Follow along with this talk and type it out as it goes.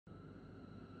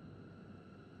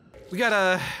We got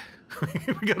a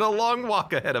we got a long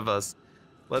walk ahead of us.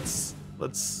 Let's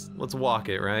walk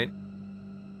it, right?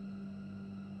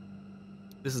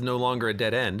 This is no longer a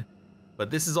dead end,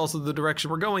 but this is also the direction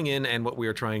we're going in and what we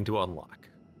are trying to unlock.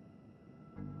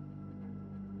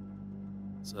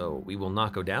 So we will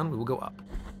not go down, we will go up.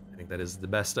 I think that is the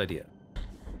best idea.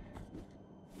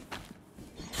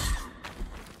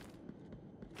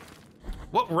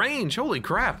 What range? Holy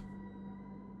crap.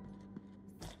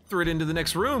 Threw it into the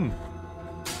next room.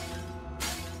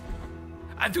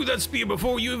 I threw that spear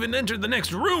before you even entered the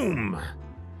next room.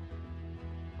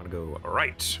 I'm gonna go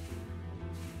right.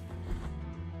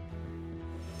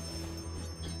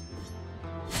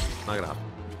 Knock it off.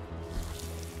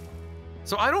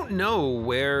 So I don't know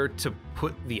where to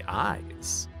put the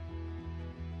eyes.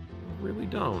 I really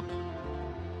don't.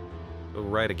 Go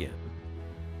right again.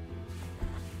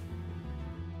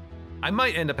 I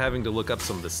might end up having to look up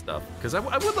some of this stuff, because I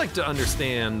would like to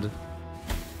understand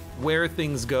where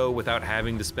things go without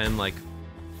having to spend like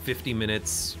 50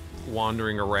 minutes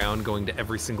wandering around, going to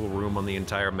every single room on the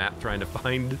entire map trying to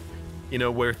find, you know,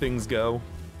 where things go.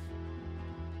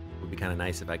 It would be kind of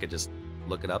nice if I could just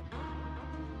look it up.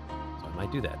 So I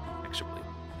might do that, actually.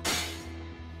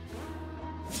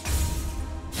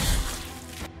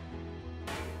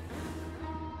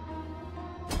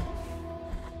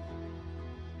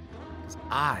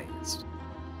 Eyes.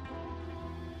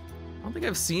 I don't think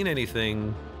I've seen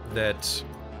anything that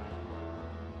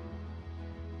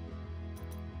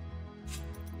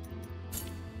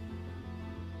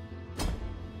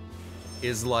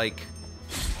is like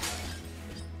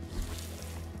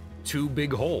two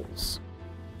big holes.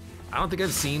 I don't think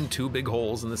I've seen two big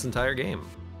holes in this entire game.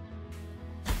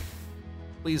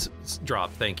 Please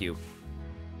drop, thank you.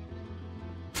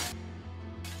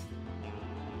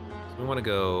 We want to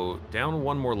go down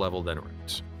one more level, then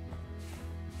right.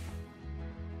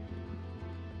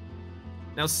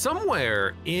 Now,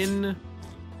 somewhere in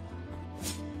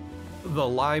the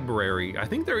library, I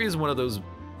think there is one of those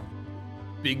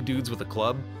big dudes with a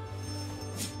club.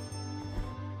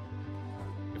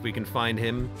 If we can find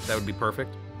him, that would be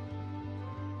perfect.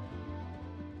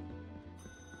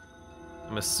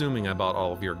 I'm assuming I bought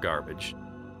all of your garbage.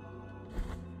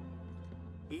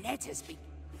 Let us be.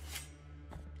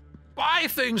 Buy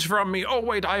things from me! Oh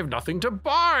wait, I have nothing to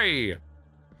buy!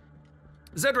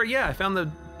 Zedra, yeah, I found the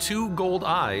 2 gold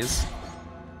eyes.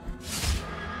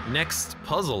 Next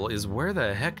puzzle is where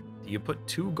the heck do you put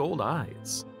 2 gold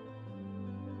eyes?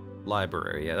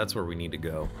 Library, yeah, that's where we need to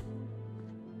go.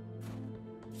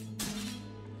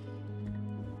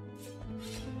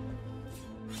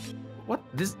 What?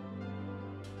 This...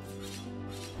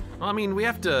 Well, I mean, we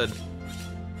have to...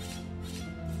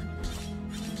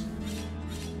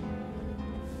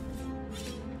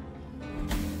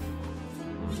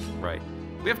 Right.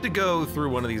 We have to go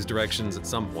through one of these directions at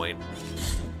some point.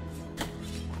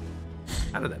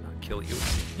 How did that not kill you?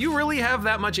 You really have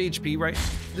that much HP, right?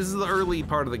 This is the early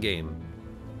part of the game.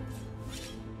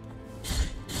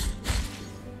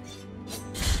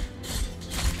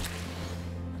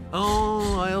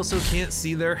 Oh, I also can't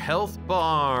see their health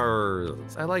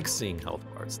bars. I like seeing health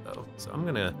bars though, so I'm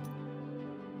gonna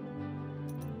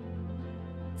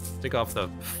take off the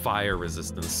fire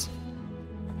resistance.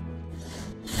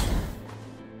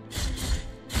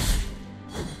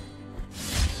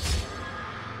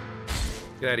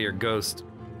 Get out of here, ghost.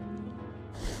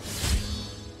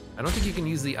 I don't think you can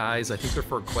use the eyes. I think they're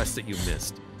for quests that you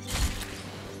missed.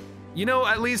 You know,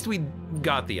 at least we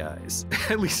got the eyes.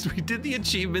 At least we did the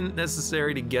achievement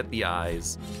necessary to get the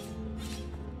eyes.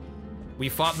 We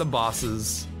fought the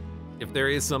bosses. If there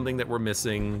is something that we're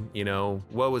missing, you know,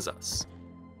 woe is us.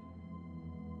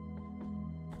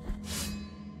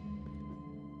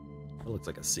 That looks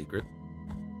like a secret.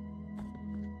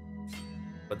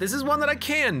 But this is one that I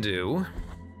can do,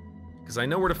 because I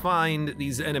know where to find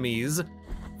these enemies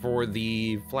for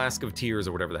the Flask of Tears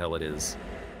or whatever the hell it is.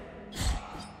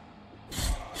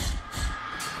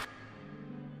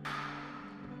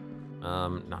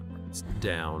 Not, it's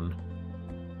down.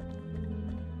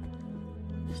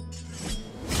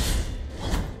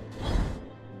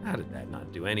 How did that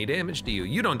not do any damage to you?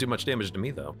 You don't do much damage to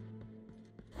me, though.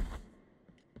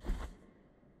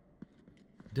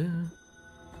 Duh.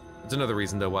 It's another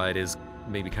reason, though, why it is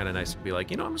maybe kind of nice to be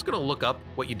like, you know, I'm just gonna look up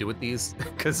what you do with these,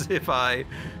 because if I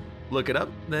look it up,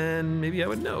 then maybe I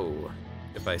would know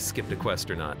if I skipped a quest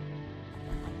or not.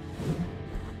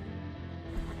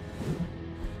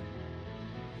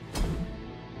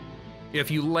 If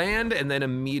you land and then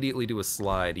immediately do a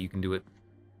slide, you can do it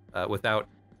without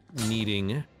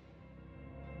needing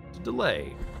to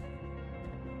delay.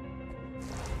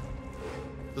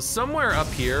 So somewhere up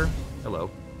here, Hello.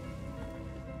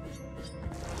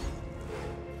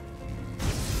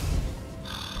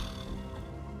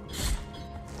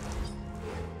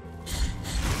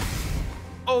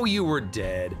 Oh, you were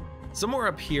dead. Somewhere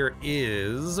up here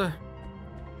is...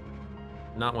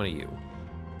 not one of you.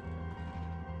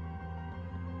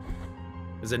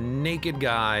 There's a naked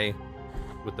guy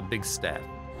with the big staff.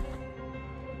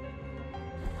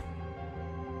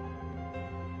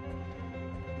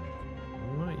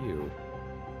 Not you.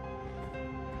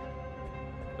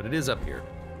 But it is up here,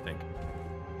 I think.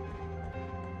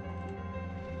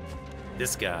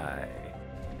 This guy.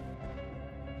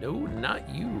 No, not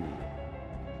you.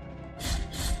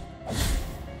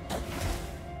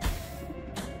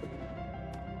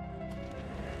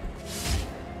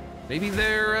 Maybe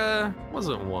there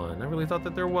wasn't one. I really thought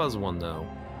that there was one though.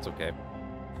 It's okay.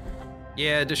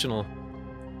 Yeah, additional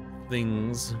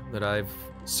things that I've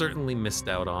certainly missed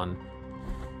out on.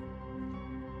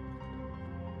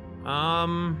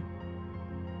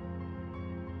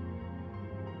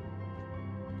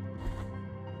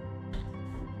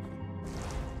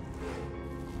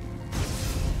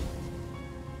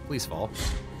 Please fall.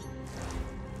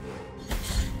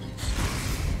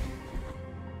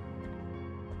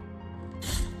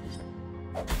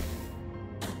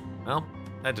 Well,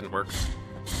 that didn't work.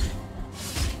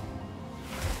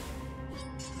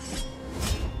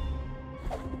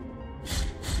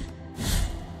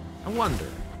 I wonder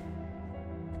if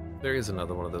there is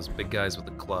another one of those big guys with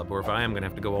the club, or if I am gonna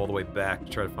have to go all the way back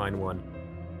to try to find one.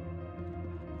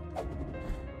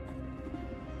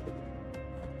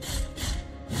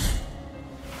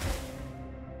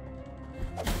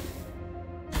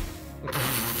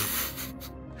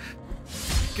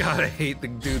 God, I hate the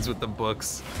dudes with the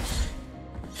books.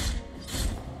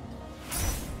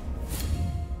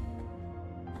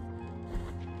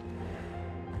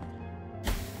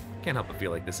 Can't help but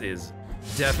feel like this is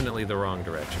definitely the wrong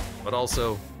direction, but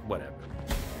also, whatever.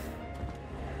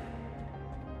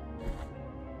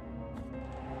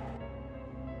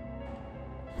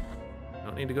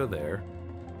 Don't need to go there.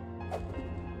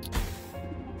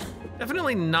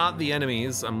 Definitely not the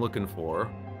enemies I'm looking for.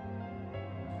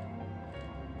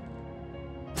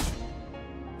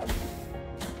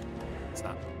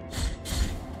 Stop.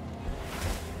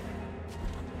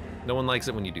 No one likes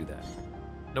it when you do that.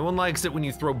 No one likes it when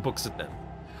you throw books at them.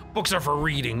 Books are for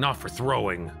reading, not for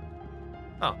throwing.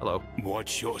 Oh, hello.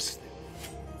 Watch your step.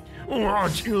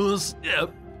 Watch your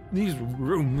step. These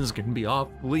rooms can be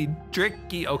awfully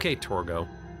tricky. Okay, Torgo.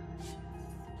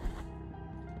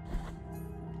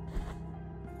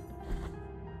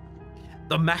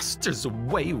 The master's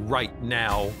away right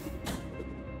now.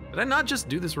 Did I not just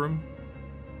do this room?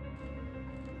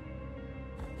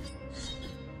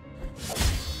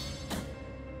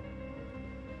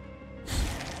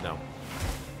 No.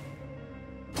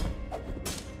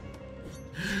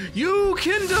 You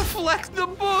can deflect the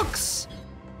books!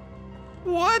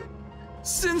 What?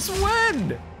 Since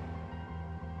when?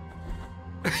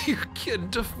 You can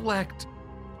deflect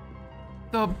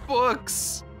the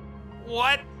books.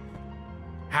 What?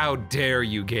 How dare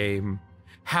you, game?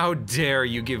 How dare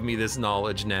you give me this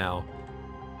knowledge now?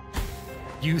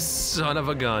 You son of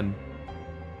a gun.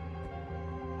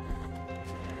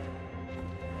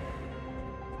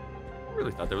 I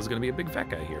really thought there was gonna be a big fat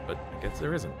guy here, but I guess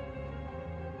there isn't.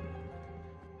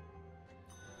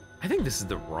 I think this is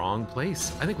the wrong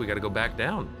place. I think we gotta go back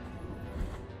down.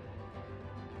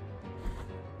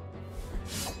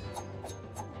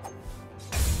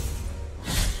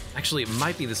 Actually, it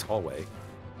might be this hallway.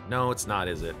 No, it's not,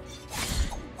 is it?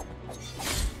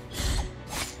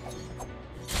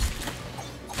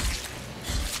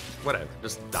 Whatever,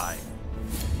 just die.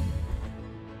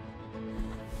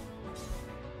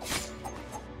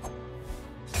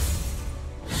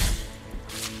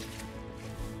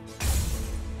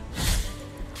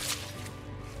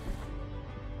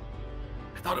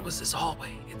 I thought it was this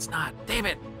hallway. It's not. Damn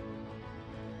it!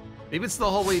 Maybe it's the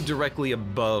hallway directly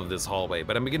above this hallway,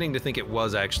 but I'm beginning to think it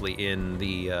was actually in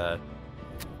the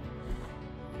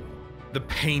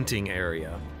painting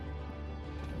area.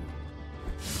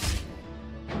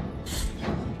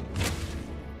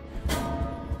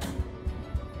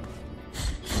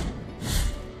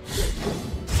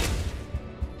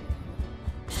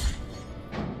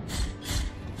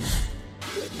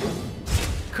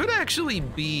 Could actually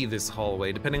be this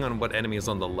hallway, depending on what enemy is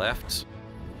on the left.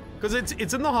 Because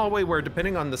it's in the hallway where,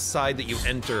 depending on the side that you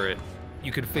enter it,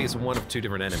 you could face one of two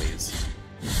different enemies.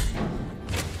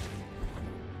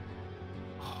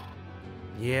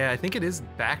 Yeah, I think it is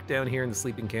back down here in the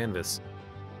sleeping canvas,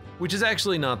 which is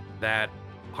actually not that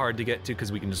hard to get to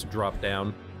because we can just drop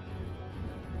down.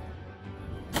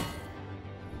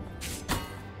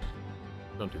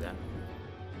 Don't do that.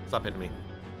 Stop hitting me.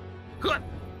 What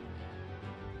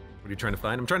are you trying to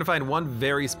find? I'm trying to find one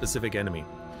very specific enemy.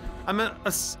 I'm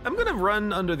gonna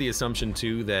run under the assumption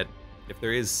too that if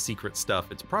there is secret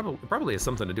stuff, it probably has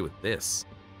something to do with this.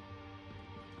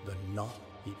 The knot,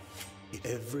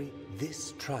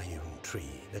 this triune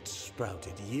tree that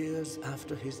sprouted years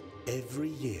after his every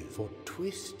year for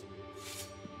twist.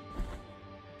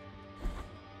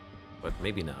 But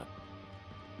maybe not.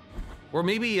 Or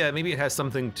maybe it has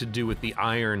something to do with the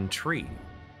iron tree,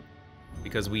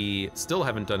 because we still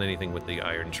haven't done anything with the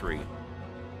iron tree.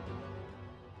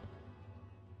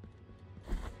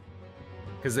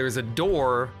 Because there's a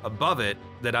door above it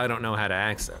that I don't know how to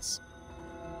access.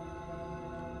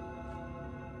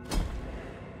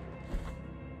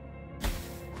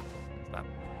 Stop.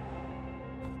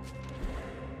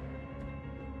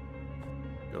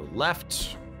 Go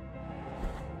left.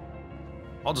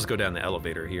 I'll just go down the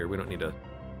elevator here. We don't need to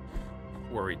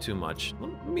worry too much.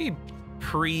 Let me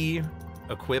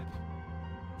pre-equip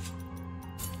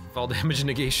fall damage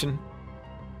negation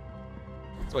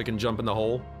so I can jump in the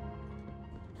hole.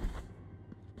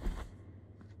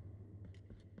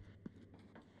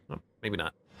 Oh, maybe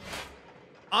not.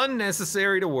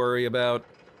 Unnecessary to worry about.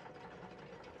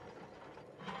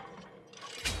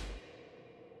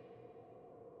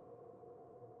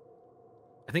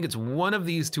 I think it's one of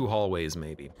these two hallways,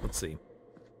 maybe. Let's see.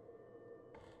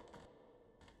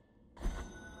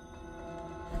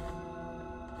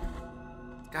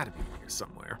 It's gotta be here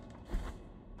somewhere.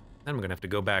 Then I'm gonna have to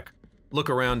go back, look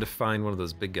around to find one of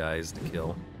those big guys to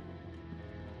kill.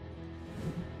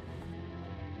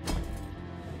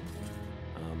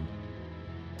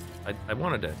 I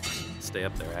wanted to stay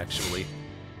up there, actually.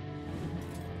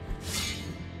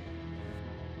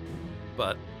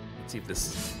 But, let's see if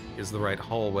this is the right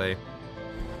hallway.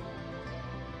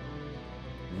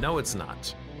 No, it's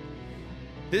not.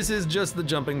 This is just the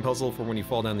jumping puzzle for when you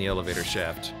fall down the elevator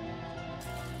shaft.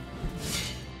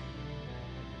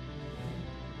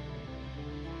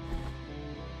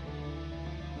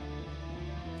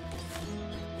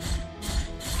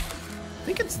 I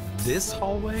think it's this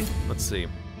hallway? Let's see.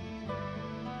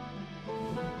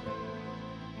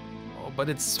 Oh, but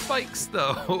it's spikes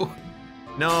though.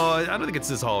 No, I don't think it's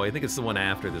this hallway. I think it's the one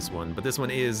after this one, but this one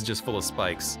is just full of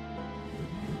spikes.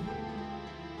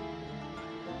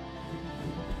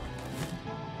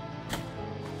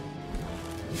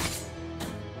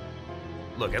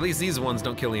 Look, at least these ones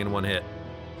don't kill you in one hit.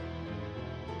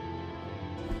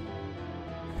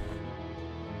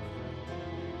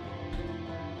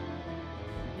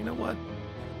 You know what?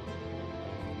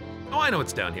 Oh, I know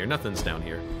it's down here. Nothing's down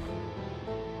here.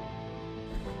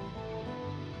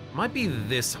 Might be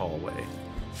this hallway.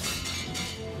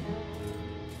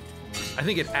 I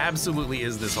think it absolutely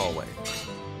is this hallway.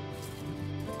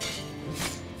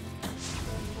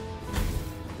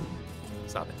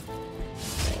 Stop it.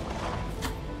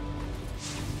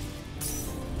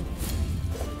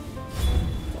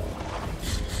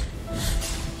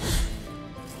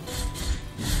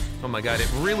 Oh my god, it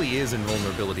really is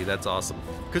invulnerability. That's awesome.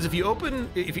 Because if you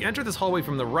enter this hallway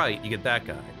from the right, you get that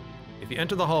guy. If you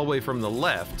enter the hallway from the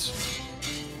left,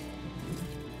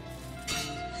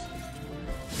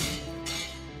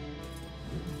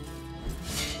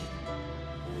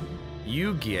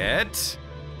 you get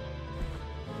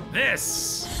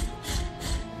this.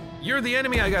 You're the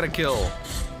enemy I gotta kill.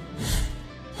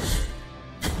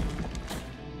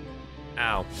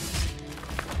 Ow.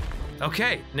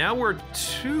 Okay, now we're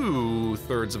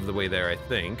 2/3 of the way there, I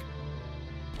think.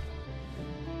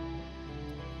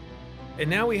 And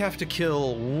now we have to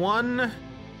kill one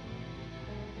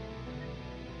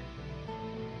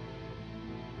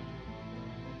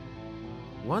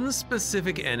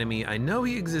specific enemy. I know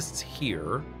he exists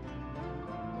here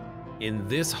in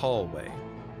this hallway.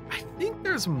 I think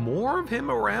there's more of him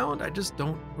around. I just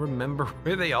don't remember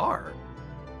where they are.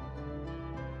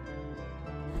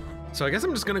 So I guess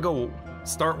I'm just gonna go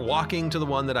start walking to the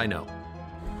one that I know.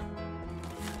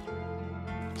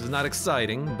 This is not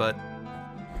exciting, but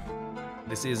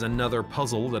this is another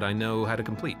puzzle that I know how to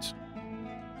complete.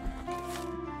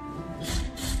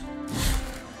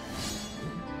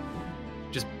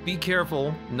 Just be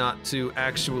careful not to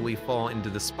actually fall into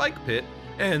the spike pit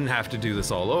and have to do this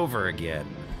all over again.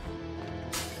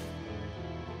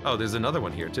 Oh, there's another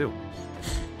one here too.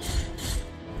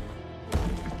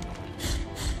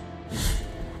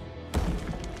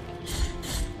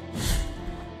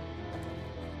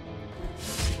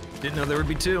 Didn't know there would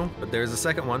be two, but there's a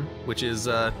second one, which is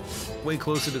way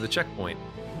closer to the checkpoint.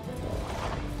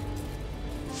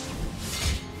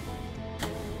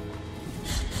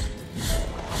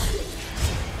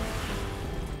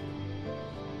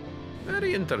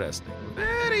 Very interesting.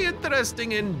 Very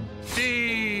interesting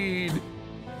indeed.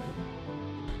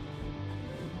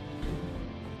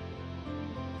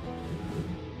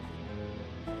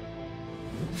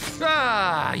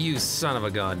 Ah, you son of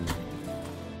a gun.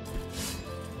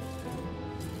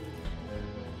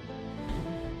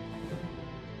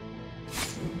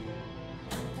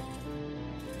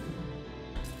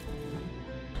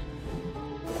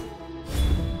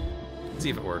 Let's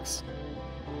see if it works.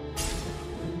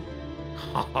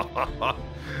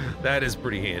 That is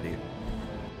pretty handy.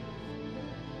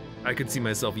 I could see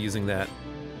myself using that.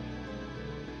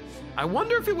 I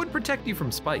wonder if it would protect you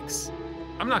from spikes.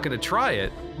 I'm not gonna try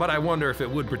it, but I wonder if it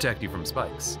would protect you from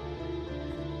spikes.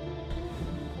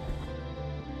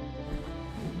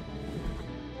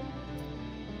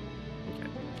 Okay,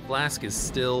 Flask is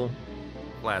still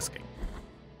flasking.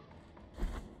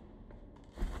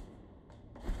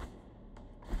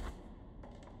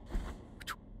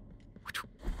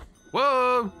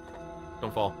 Whoa!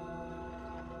 Don't fall.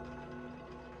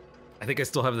 I think I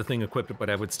still have the thing equipped, but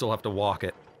I would still have to walk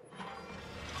it.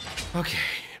 Okay.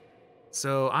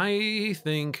 So I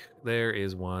think there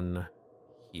is one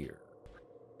here.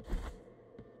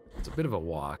 It's a bit of a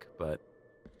walk, but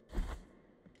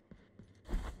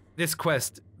this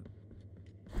quest,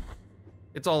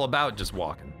 it's all about just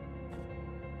walking.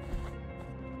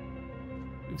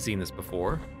 We've seen this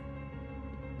before.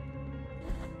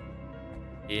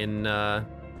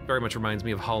 Very much reminds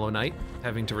me of Hollow Knight,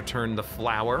 having to return the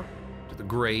flower to the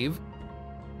grave.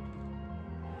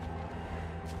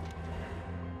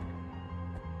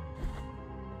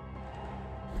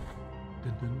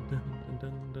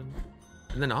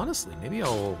 And then honestly, maybe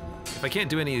if I can't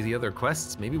do any of the other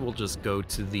quests, maybe we'll just go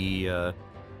to the, I'm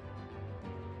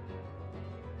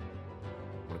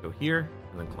gonna go here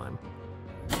and then climb.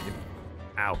 Maybe,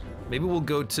 ow. Maybe we'll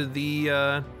go to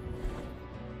the,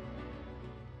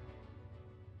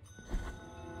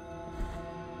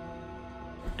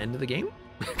 end of the game?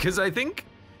 Because I think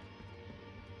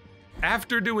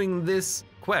after doing this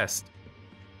quest,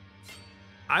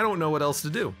 I don't know what else to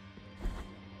do.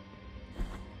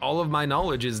 All of my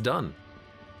knowledge is done.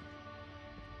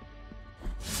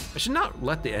 I should not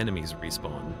let the enemies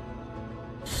respawn.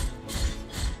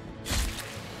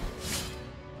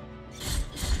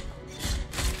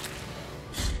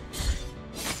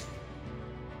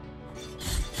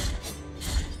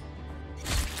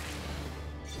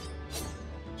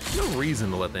 No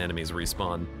reason to let the enemies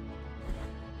respawn.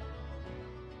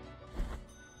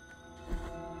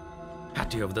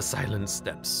 Patio of the Silent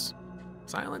Steps.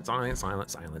 Silent, silent, silent,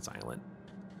 silent, silent.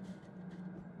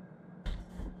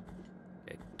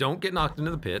 Okay, don't get knocked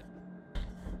into the pit.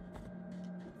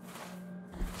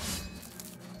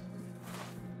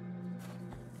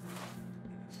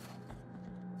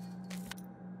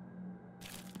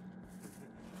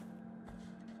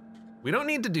 We don't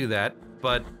need to do that,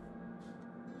 but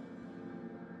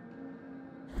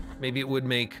maybe it would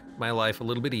make my life a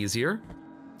little bit easier.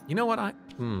 You know what,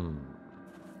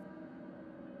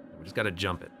 we just gotta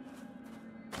jump it.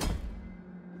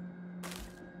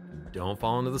 Don't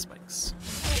fall into the spikes.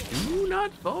 Do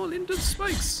not fall into the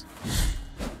spikes.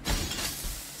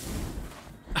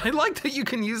 I like that you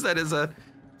can use that as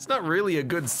it's not really a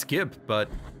good skip, but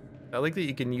I like that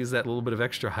you can use that little bit of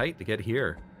extra height to get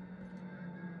here.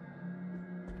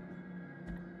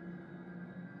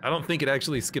 I don't think it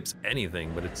actually skips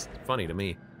anything, but it's funny to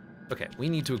me. Okay, we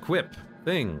need to equip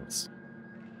things.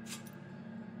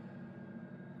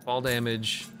 Fall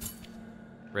damage,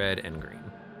 red and green.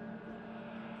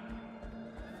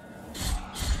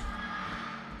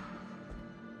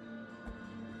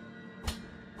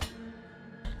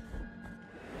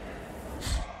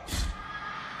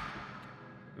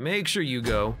 Make sure you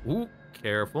go. Ooh,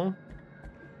 careful.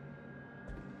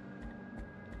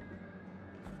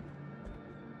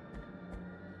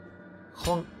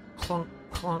 Clunk, clunk,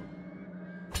 clunk.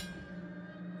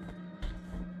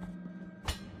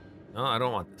 No, I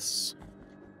don't want this.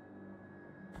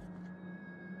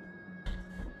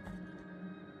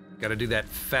 Gotta do that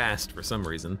fast for some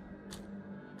reason.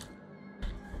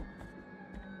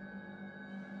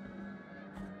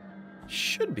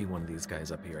 Should be one of these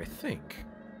guys up here, I think.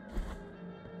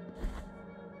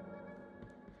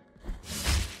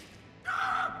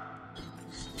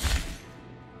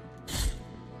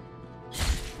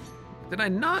 Did I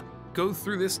not go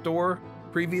through this door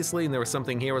previously and there was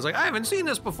something here? I was like, I haven't seen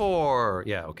this before.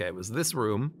 Yeah, okay, it was this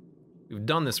room. We've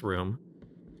done this room.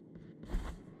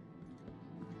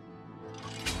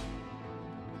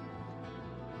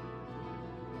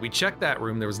 We checked that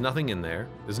room, there was nothing in there.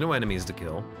 There's no enemies to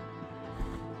kill.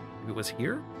 Maybe it was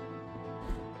here?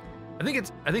 I think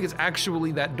it's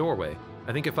actually that doorway.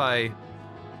 I think if I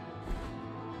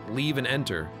leave and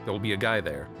enter, there will be a guy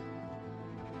there.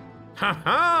 Ha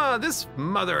ha! This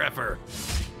mother effer!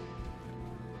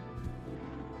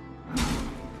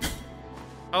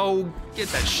 Oh, get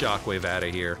that shockwave out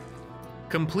of here.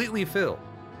 Completely fill.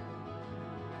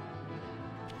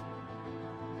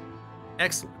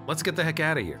 Excellent. Let's get the heck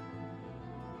out of here.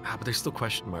 Ah, but there's still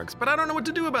question marks. But I don't know what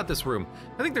to do about this room.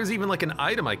 I think there's even like an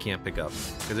item I can't pick up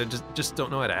because I just don't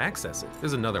know how to access it.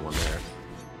 There's another one there.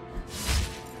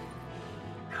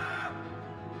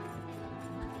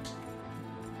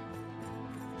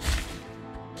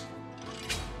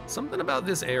 Something about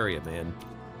this area, man.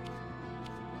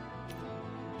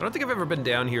 I don't think I've ever been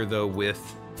down here though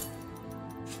with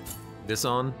this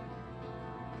on.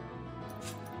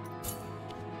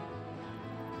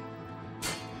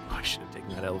 I should have taken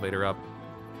that elevator up.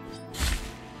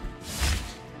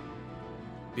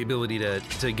 The ability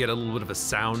to get a little bit of a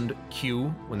sound cue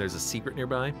when there's a secret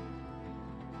nearby.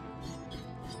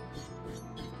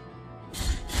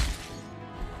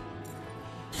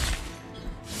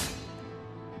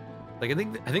 Like I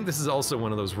think this is also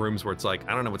one of those rooms where it's like,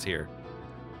 I don't know what's here.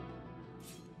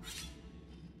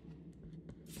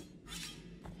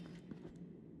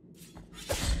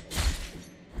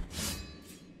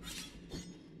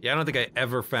 Yeah, I don't think I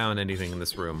ever found anything in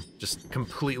this room. Just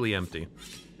completely empty.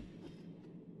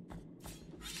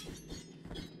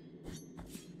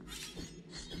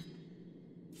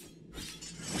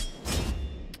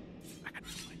 I got no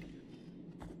idea.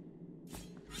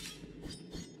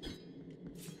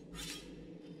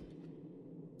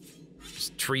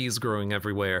 Just trees growing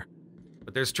everywhere.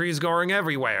 But there's trees growing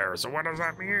everywhere, so what does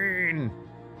that mean?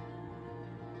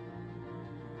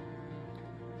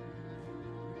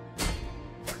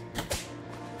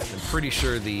 Pretty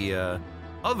sure the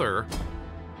other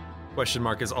question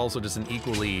mark is also just an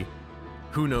equally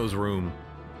who knows room.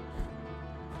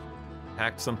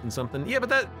 Hacked something something. Yeah,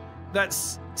 but that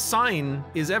sign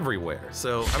is everywhere,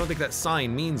 so I don't think that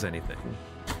sign means anything.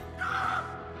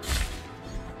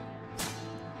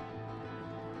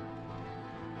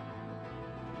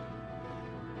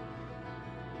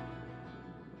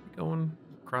 Going,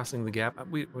 crossing the gap.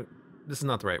 This is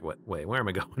not the right way. Where am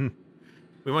I going?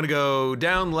 We want to go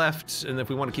down left, and if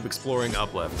we want to keep exploring,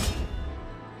 up left.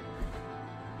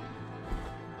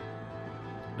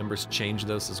 Numbers change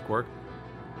those as quirk.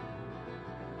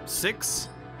 6.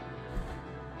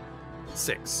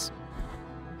 6.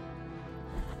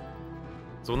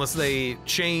 So unless they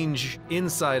change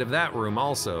inside of that room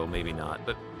also, maybe not.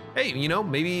 But hey, you know,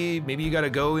 maybe you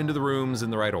gotta go into the rooms in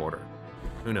the right order.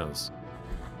 Who knows?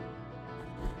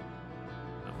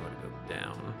 I'm gonna go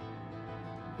down.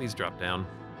 Please drop down.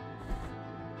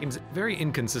 Game's very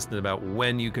inconsistent about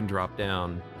when you can drop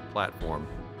down the platform.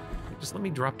 Just let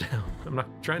me drop down. I'm not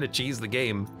trying to cheese the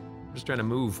game. I'm just trying to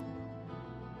move.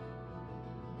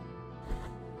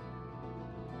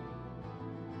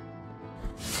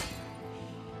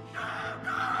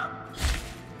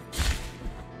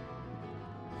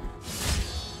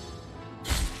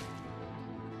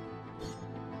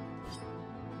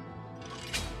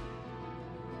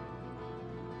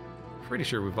 Pretty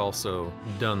sure we've also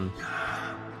done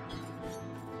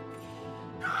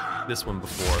this one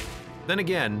before. Then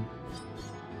again,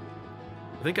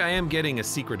 I think I am getting a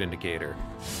secret indicator.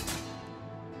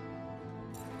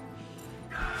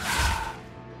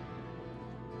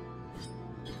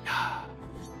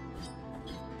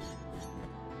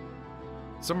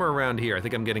 Somewhere around here, I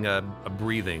think I'm getting a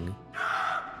breathing.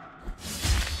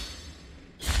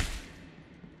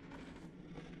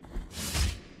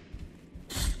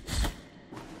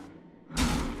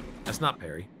 That's not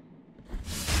Perry.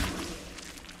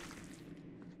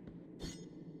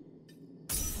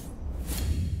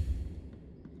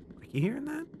 You hearing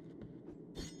that?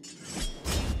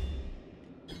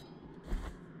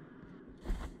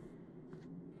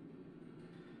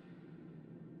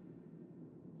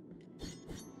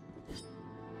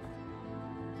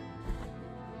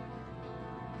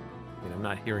 I mean, I'm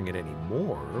not hearing it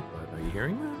anymore, but are you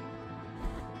hearing that?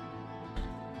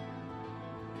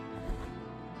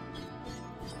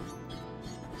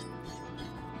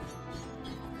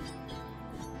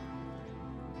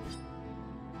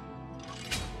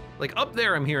 Like up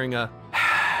there, I'm hearing a,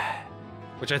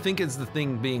 which I think is the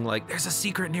thing being like, there's a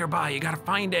secret nearby, you gotta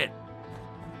find it.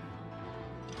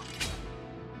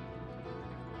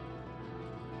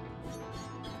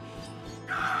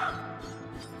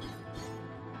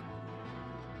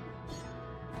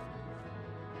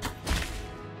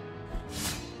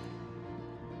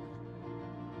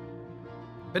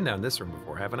 Been down this room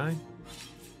before, haven't I?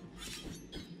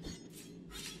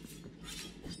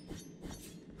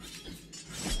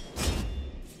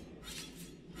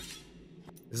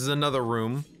 This is another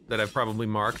room that I've probably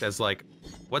marked as like,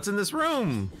 what's in this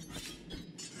room?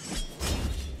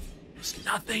 There's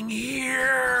nothing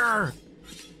here!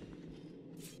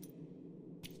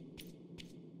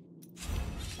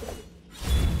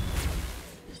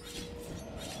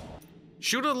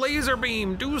 Shoot a laser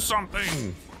beam, do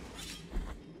something!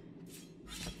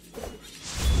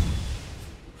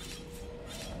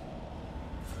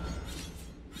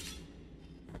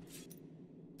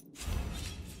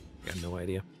 Got no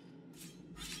idea.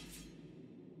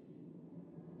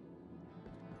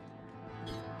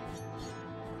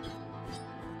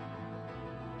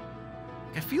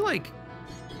 I feel like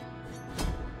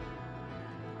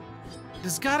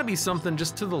there's gotta be something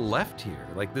just to the left here.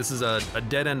 Like this is a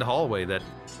dead-end hallway that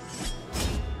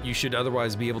you should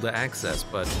otherwise be able to access,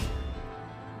 but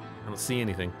I don't see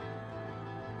anything.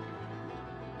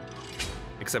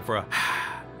 Except for a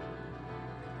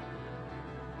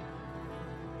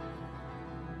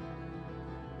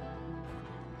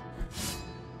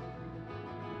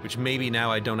which maybe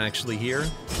now I don't actually hear.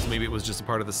 So maybe it was just a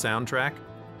part of the soundtrack.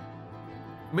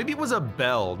 Maybe it was a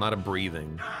bell, not a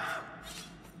breathing.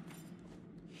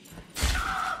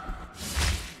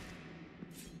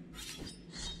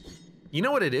 You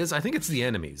know what it is? I think it's the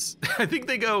enemies. I think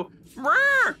they go,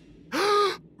 "Rrr!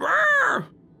 Rrr!"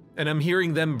 And I'm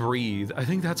hearing them breathe. I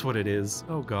think that's what it is.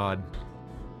 Oh God.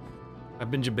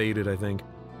 I've been debated, I think.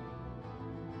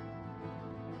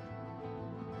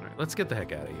 All right, let's get the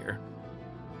heck out of here.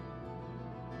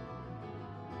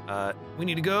 We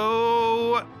need to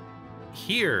go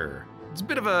here. It's a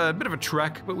bit of a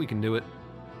trek, but we can do it.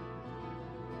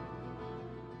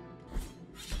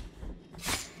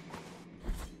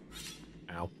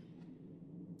 Ow.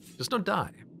 Just don't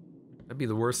die. That'd be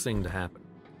the worst thing to happen.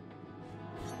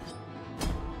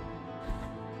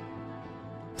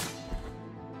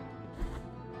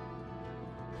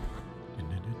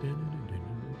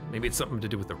 Maybe it's something to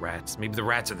do with the rats. Maybe the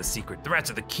rats are the secret. The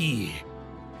rats are the key.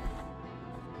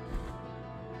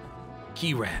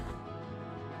 Key rat.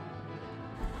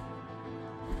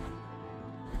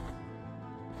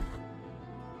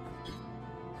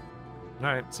 All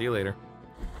right, see you later.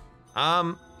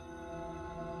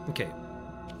 Okay.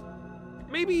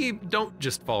 Maybe don't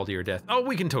just fall to your death. Oh,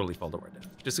 we can totally fall to our death.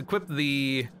 Just equip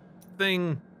the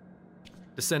thing.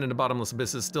 Descend into bottomless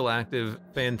abyss is still active.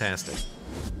 Fantastic.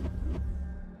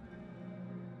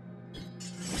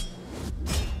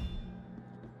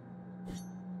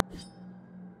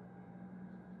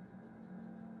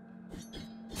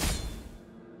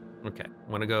 Okay,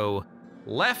 I'm gonna go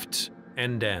left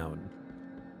and down.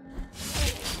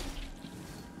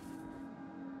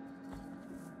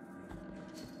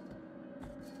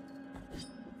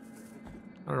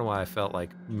 I don't know why I felt like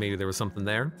maybe there was something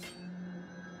there.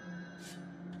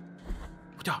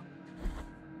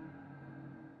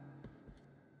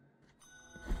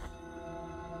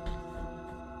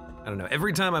 I don't know,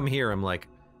 every time I'm here, I'm like,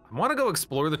 I wanna go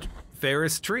explore the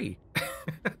fairest tree.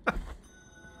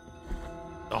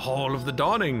 The Hall of the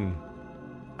Dawning.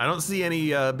 I don't see any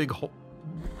big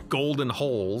golden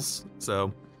holes,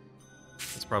 so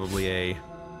it's probably a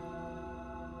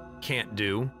can't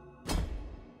do.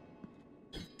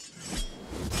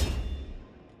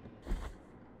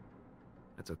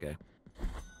 That's okay.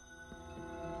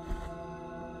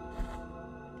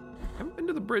 Haven't been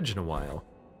to the bridge in a while.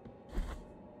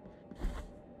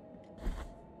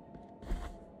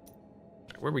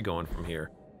 Where are we going from here?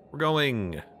 We're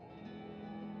going...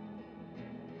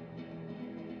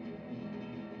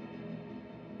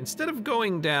 Instead of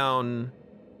going down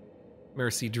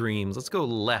Mercy Dreams, let's go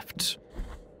left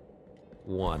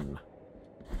one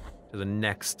to the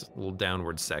next little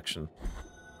downward section.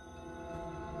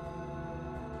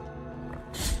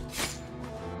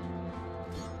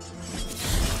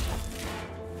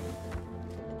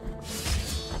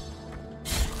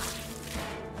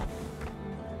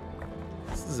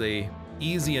 This is a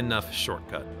easy enough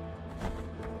shortcut.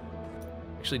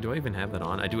 Actually, do I even have that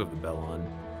on? I do have the bell on.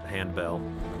 Hand bell.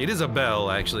 It is a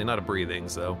bell, actually, not a breathing,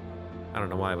 so I don't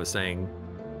know why I was saying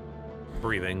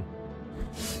breathing.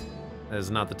 That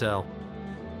is not the tell.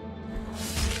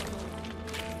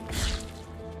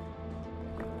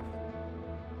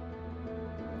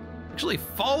 Actually,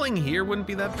 falling here wouldn't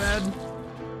be that bad.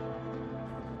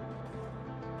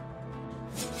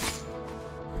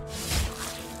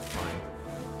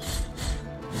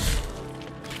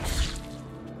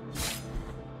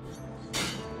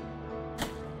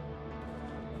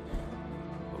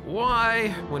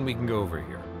 Why, when we can go over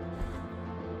here?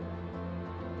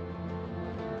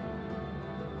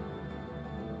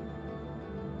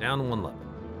 Down one level.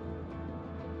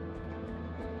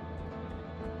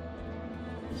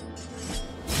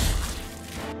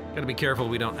 Gotta be careful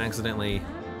we don't accidentally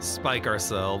spike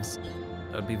ourselves.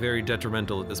 That would be very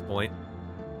detrimental at this point.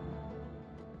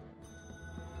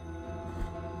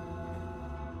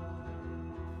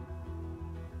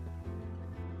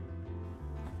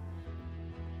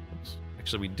 Oops.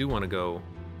 Actually, we do want to go.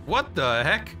 What the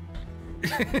heck?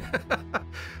 a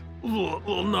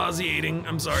little nauseating.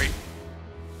 I'm sorry.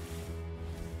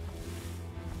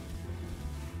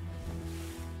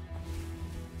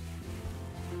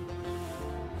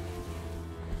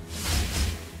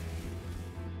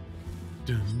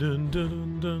 Dun, dun,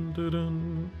 dun, dun, dun,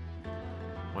 dun.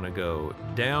 Want to go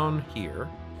down here.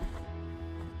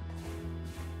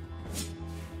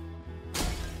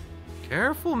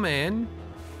 Careful, man.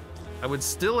 I would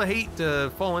still hate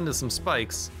to fall into some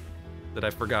spikes that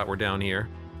I forgot were down here.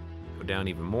 Go down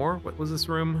even more. What was this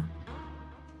room?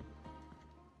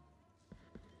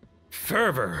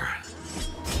 Fervor.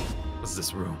 What's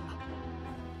this room?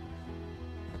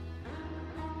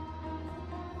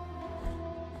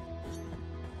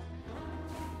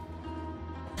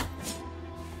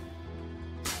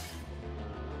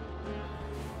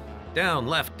 Down,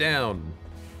 left, down.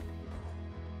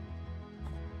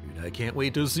 Dude, I can't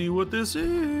wait to see what this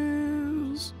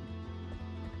is.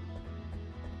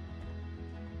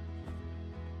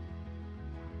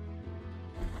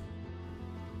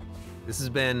 This has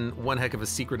been one heck of a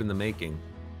secret in the making.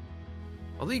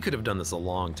 Although you could have done this a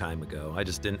long time ago, I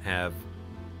just didn't have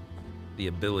the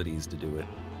abilities to do it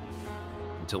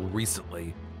until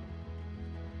recently.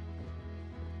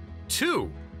 2.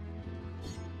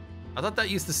 I thought that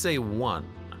used to say 1.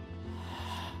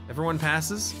 Everyone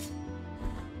passes.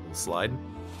 Little slide.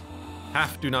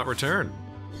 Half do not return.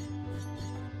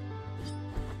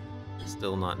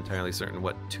 Still not entirely certain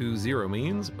what 2-0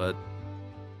 means, but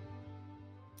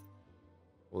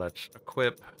let's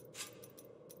equip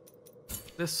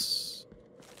this.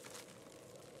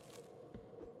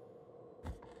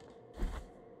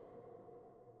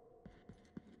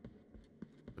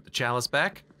 Put the chalice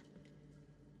back.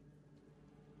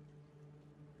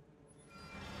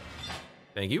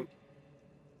 Thank you.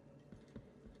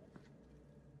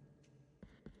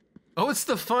 Oh, it's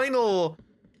the final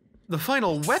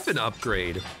weapon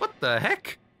upgrade. What the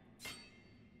heck?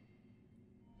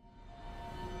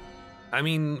 I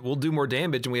mean, we'll do more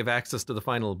damage and we have access to the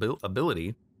final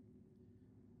ability.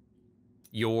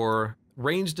 Your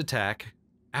ranged attack,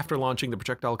 after launching, the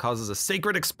projectile causes a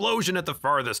sacred explosion at the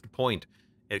farthest point.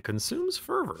 It consumes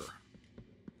fervor.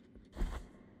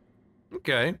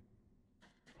 Okay.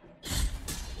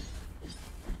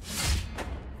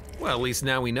 Well, at least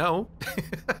now we know.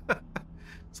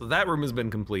 So that room has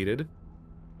been completed.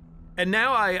 And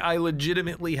now I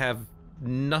legitimately have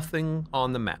nothing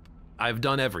on the map. I've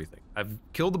done everything. I've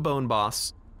killed the bone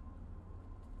boss.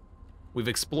 We've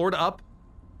explored up.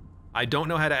 I don't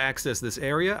know how to access this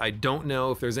area. I don't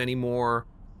know if there's any more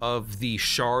of the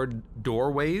shard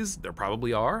doorways. There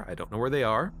probably are. I don't know where they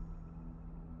are.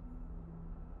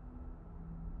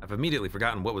 I've immediately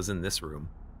forgotten what was in this room,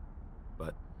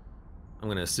 but I'm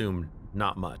gonna assume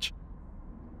not much.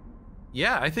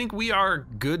 Yeah, I think we are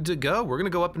good to go. We're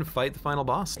gonna go up and fight the final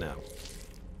boss now.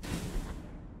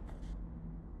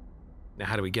 Now,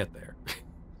 how do we get there?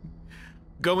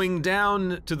 Going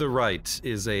down to the right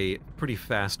is a pretty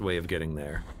fast way of getting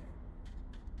there.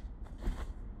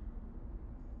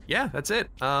 Yeah, that's it.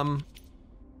 I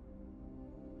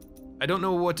don't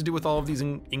know what to do with all of these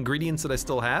ingredients that I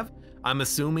still have. I'm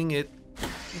assuming it...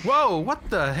 Whoa, what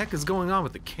the heck is going on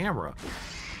with the camera?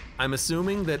 I'm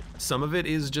assuming that some of it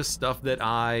is just stuff that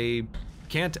I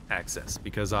can't access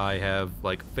because I have,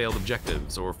 like, failed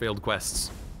objectives or failed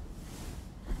quests.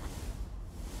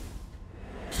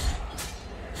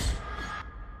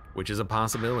 Which is a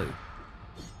possibility.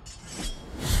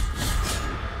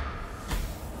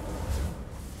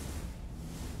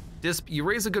 Disp, you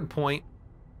raise a good point.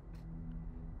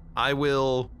 I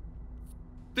will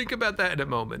think about that in a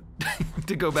moment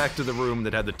to go back to the room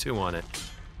that had the 2 on it.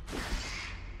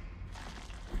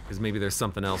 Because maybe there's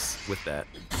something else with that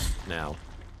now.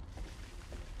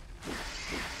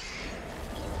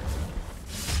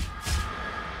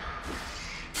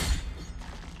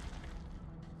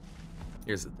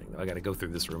 Here's the thing, though. I gotta go through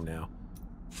this room now.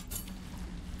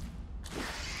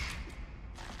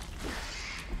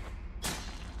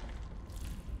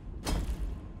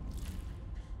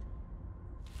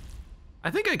 I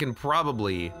think I can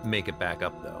probably make it back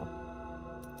up, though.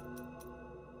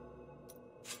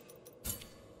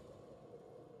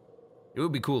 It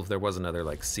would be cool if there was another,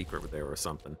 like, secret there or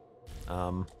something.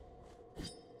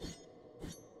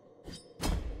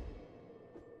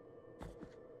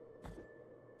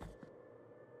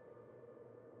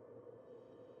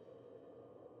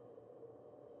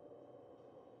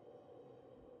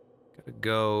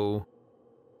 go...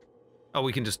 Oh,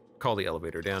 we can just call the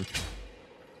elevator down.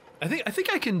 I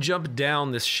think I can jump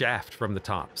down this shaft from the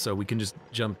top, so we can just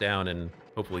jump down and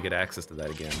hopefully get access to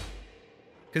that again.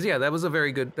 Because yeah, that's a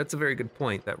very good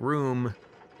point. That room,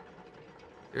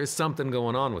 there's something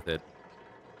going on with it.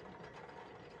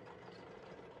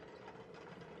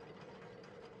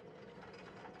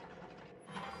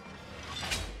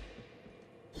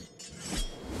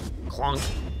 Clunk.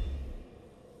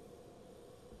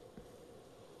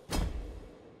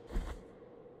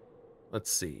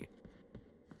 Let's see.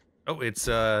 Oh, it's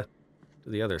to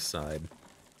the other side.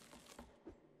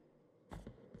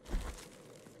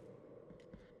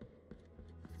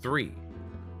 Three.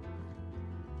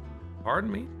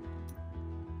 Pardon me?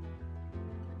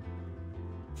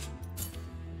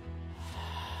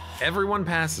 Everyone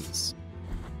passes.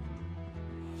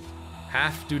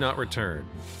 Half do not return.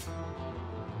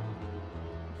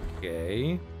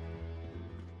 Okay.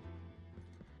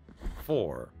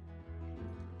 4.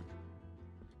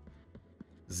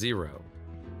 0.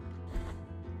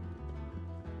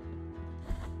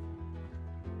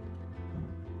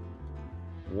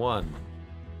 1.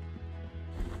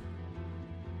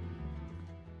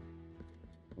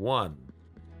 1.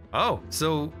 Oh,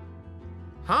 so,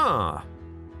 huh.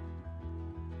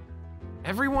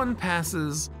 Everyone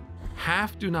passes,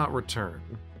 half do not return.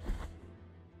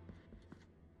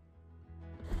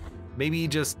 Maybe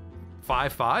just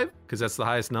 5-5, because that's the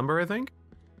highest number, I think.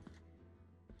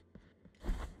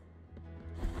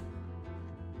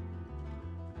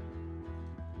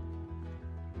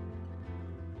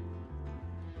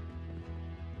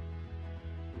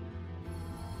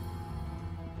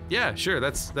 Yeah, sure,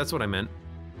 that's what I meant.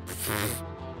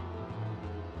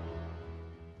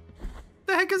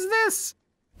 The heck is this?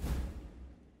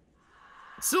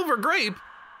 Silver grape?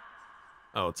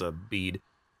 Oh, it's a bead.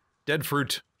 Dead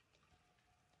fruit.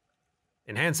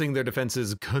 Enhancing their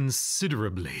defenses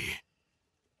considerably.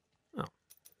 Oh,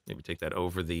 maybe take that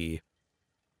over the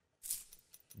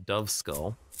dove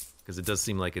skull, because it does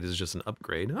seem like it is just an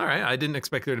upgrade. All right, I didn't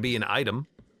expect there to be an item.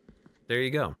 There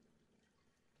you go.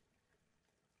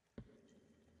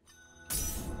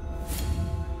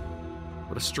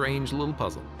 What a strange little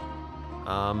puzzle.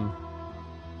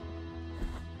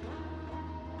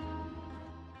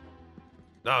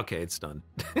 Okay, it's done.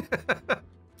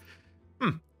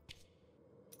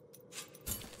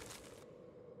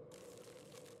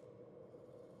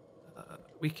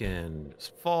 We can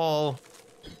just fall.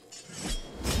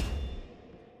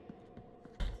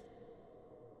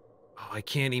 Oh, I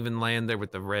can't even land there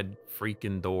with the red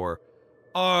freaking door.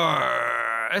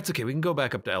 That's okay, we can go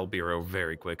back up to El Bureau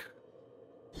very quick.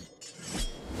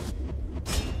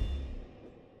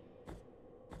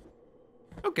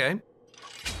 Okay.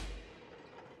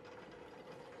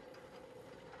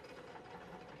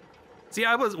 See,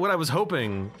 what I was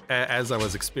hoping as I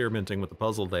was experimenting with the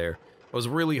puzzle there, I was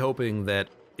really hoping that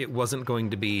it wasn't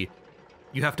going to be,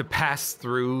 you have to pass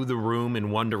through the room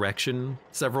in one direction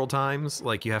several times,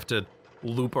 like you have to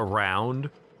loop around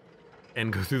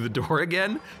and go through the door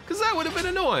again, because that would have been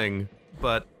annoying.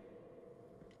 But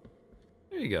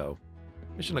there you go.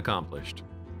 Mission accomplished.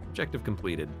 Objective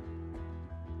completed.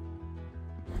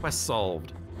 Quest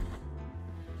solved.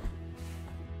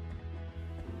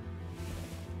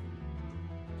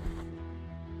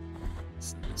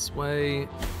 This way. I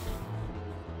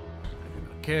do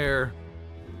not care.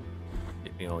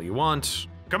 Get me all you want.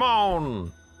 Come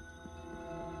on!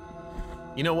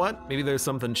 You know what? Maybe there's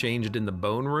something changed in the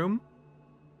bone room.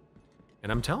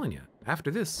 And I'm telling you, after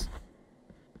this,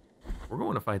 we're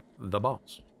going to fight the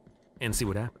boss and see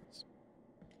what happens.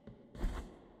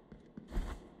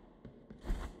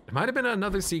 It might have been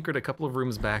another secret a couple of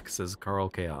rooms back, says Carl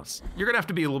Chaos. You're gonna have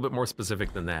to be a little bit more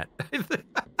specific than that.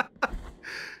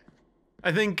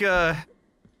 I think, I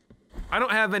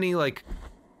don't have any, like,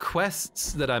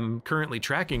 quests that I'm currently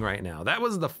tracking right now. That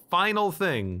was the final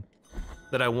thing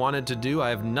that I wanted to do.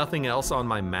 I have nothing else on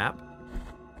my map.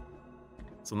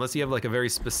 So unless you have, like, a very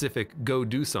specific go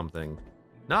do something.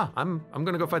 Nah, I'm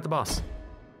gonna go fight the boss.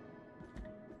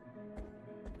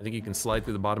 I think you can slide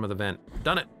through the bottom of the vent.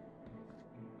 Done it.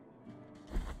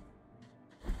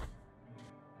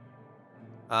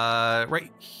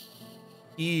 Right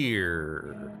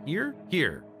here.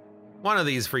 Here. One of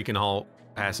these freaking hall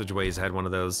passageways had one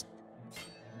of those.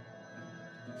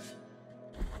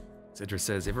 Citra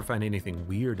says, ever find anything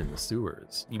weird in the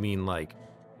sewers? You mean like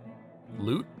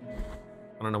loot?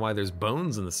 I don't know why there's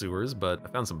bones in the sewers, but I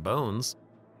found some bones.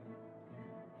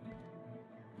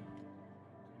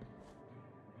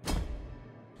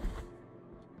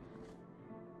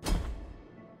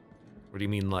 What do you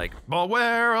mean, like,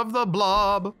 beware of the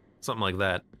blob? Something like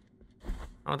that.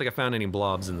 I don't think I found any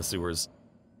blobs in the sewers.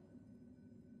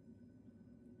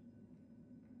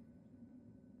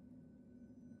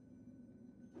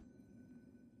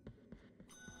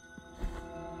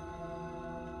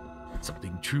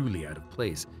 Something truly out of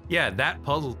place. Yeah, that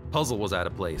puzzle was out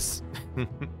of place.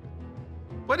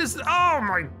 What is, oh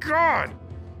my God!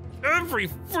 Every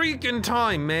freaking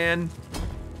time, man.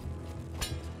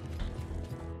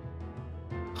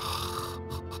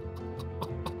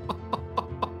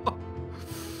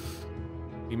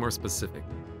 Be more specific.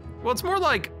 Well, it's more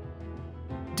like,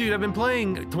 dude, I've been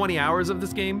playing 20 hours of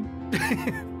this game.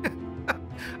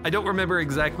 I don't remember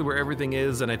exactly where everything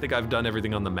is, and I think I've done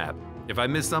everything on the map. If I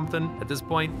miss something at this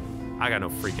point, I got no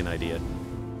freaking idea.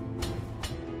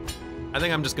 I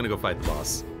think I'm just gonna go fight the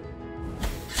boss.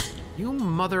 You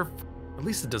mother... At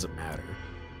least it doesn't matter.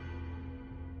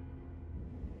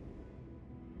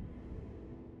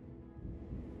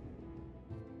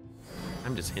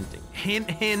 I'm just hinting. Hint,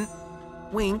 hint,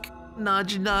 wink,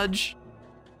 nudge, nudge.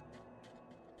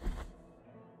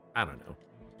 I don't know.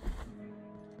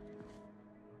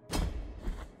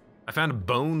 I found a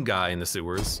bone guy in the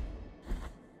sewers.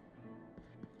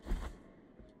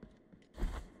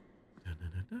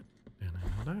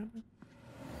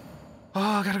 Oh,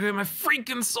 I gotta get my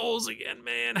freaking souls again,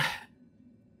 man.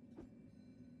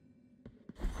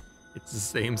 It's the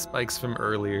same spikes from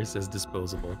earlier, says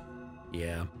Disposable.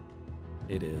 Yeah,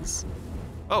 it is.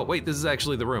 Oh, wait, this is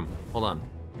actually the room. Hold on.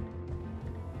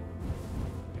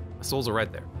 My souls are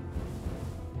right there.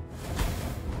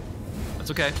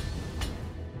 That's okay.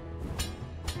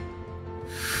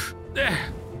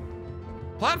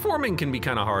 Platforming can be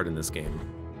kind of hard in this game.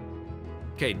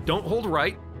 Okay, don't hold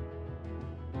right.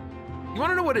 You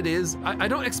wanna know what it is? I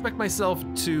don't expect myself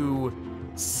to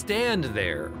stand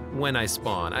there when I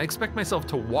spawn. I expect myself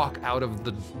to walk out of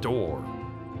the door.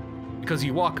 Because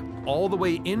you walk all the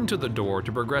way into the door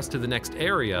to progress to the next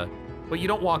area, but you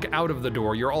don't walk out of the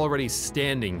door, you're already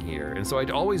standing here. And so I'd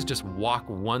always just walk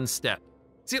one step.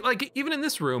 See, like, even in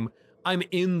this room, I'm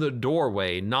in the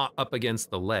doorway, not up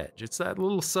against the ledge. It's that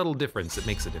little subtle difference that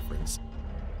makes a difference.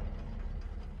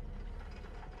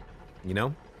 You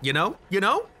know? You know? You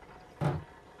know? I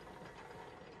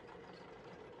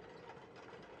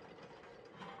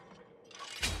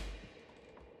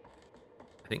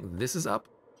think this is up.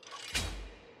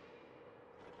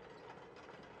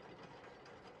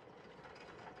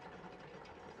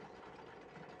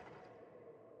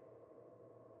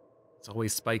 It's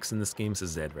always spikes in this game,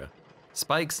 says Zedra.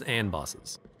 Spikes and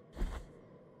bosses.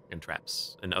 And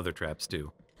traps. And other traps,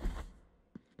 too.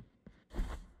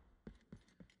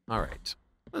 Alright.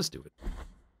 Let's do it.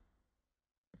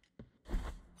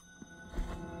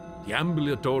 The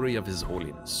ambulatory of His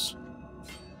Holiness.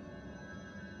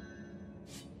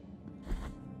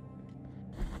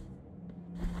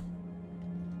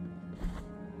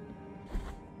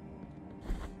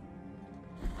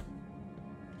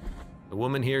 The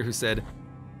woman here who said,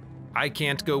 I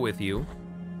can't go with you.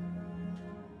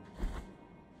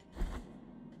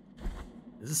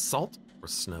 Is this salt or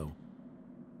snow?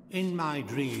 In my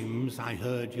dreams, I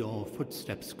heard your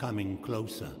footsteps coming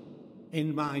closer.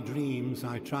 In my dreams,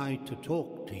 I tried to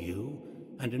talk to you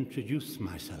and introduce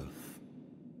myself.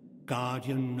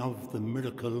 Guardian of the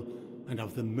miracle and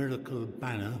of the miracle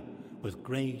banner, with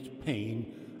great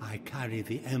pain, I carry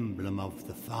the emblem of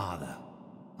the Father.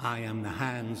 I am the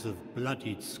hands of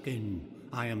bloodied skin.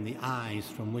 I am the eyes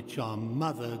from which our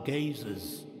mother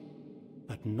gazes.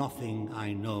 But nothing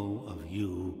I know of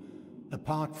you,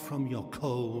 apart from your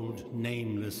cold,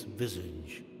 nameless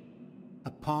visage,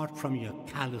 apart from your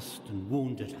calloused and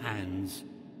wounded hands,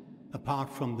 apart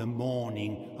from the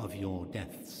mourning of your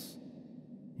deaths.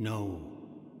 No,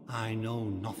 I know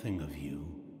nothing of you.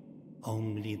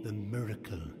 Only the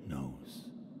miracle knows.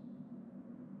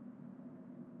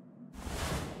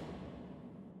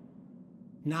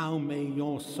 Now may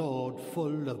your sword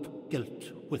full of guilt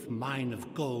with mine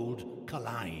of gold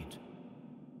collide.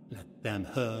 Let them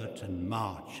hurt and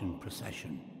march in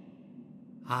procession.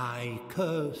 I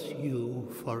curse you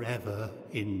forever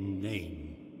in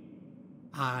name.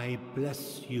 I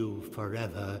bless you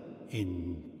forever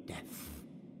in death.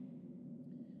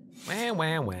 Wah,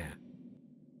 wah, wah.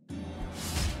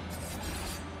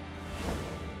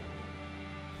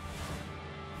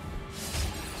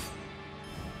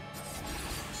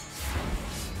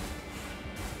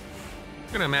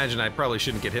 I'm gonna imagine I probably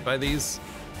shouldn't get hit by these.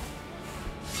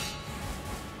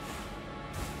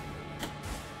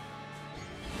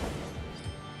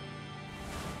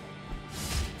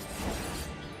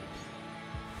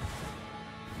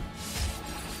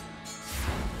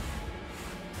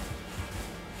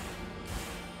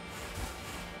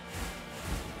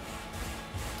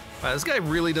 Wow, this guy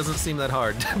really doesn't seem that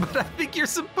hard, but I think you're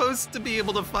supposed to be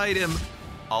able to fight him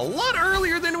a lot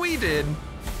earlier than we did.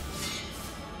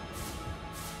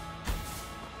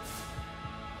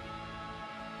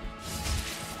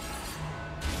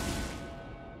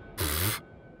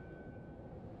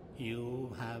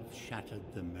 You have shattered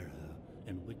the mirror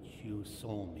in which you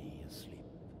saw me asleep.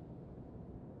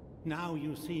 Now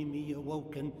you see me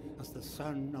awoken as the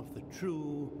son of the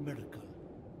true miracle.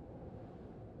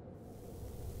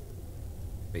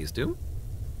 Phase 2?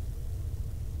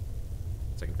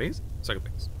 Second phase? Second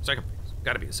phase. Second phase.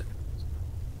 Gotta be a second phase.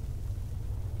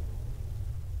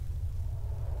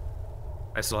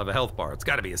 I still have a health bar. It's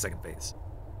gotta be a second phase.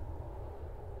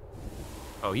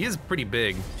 Oh, he is pretty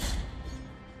big.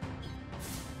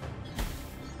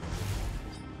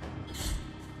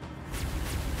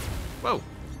 Whoa.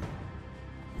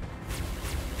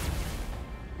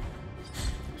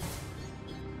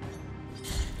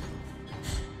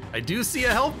 I do see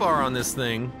a health bar on this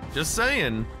thing. Just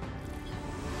saying.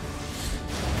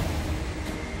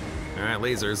 All right,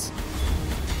 lasers.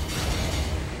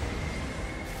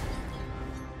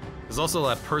 There's also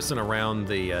that person around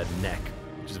the neck,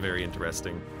 which is very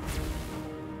interesting.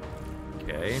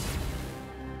 Okay.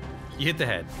 You hit the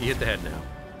head. You hit the head now.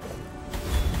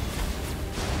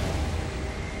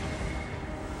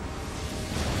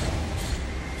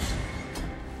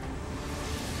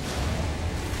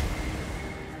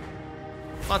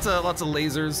 Lots of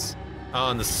lasers. Oh,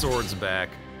 and the sword's back.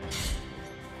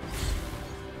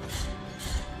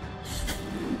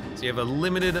 So you have a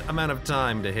limited amount of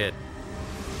time to hit.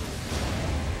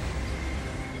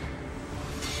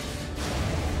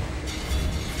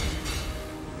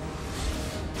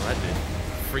 Well, that did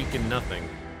freaking nothing.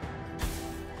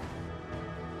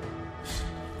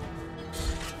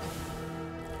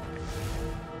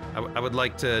 I would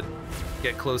like to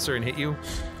get closer and hit you.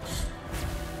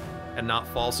 And not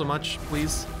fall so much,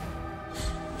 please.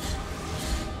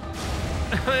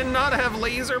 And not have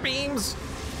laser beams.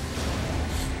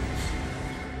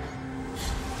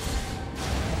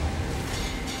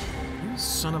 You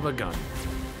son of a gun.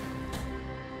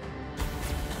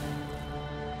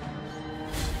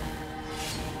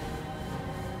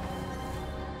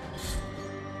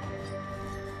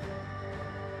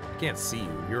 I can't see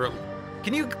you. You're a...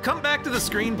 Can you come back to the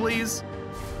screen, please?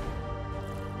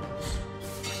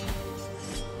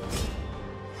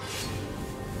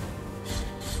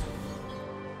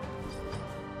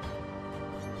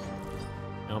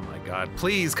 Oh my God,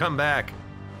 please come back.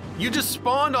 You just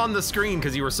spawned on the screen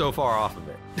because you were so far off of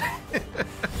it.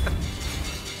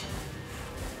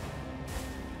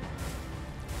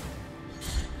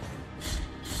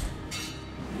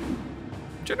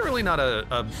 Generally not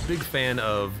a big fan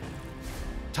of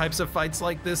types of fights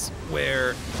like this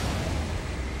where...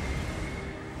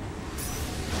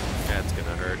 That's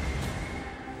gonna hurt.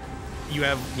 You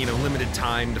have, you know, limited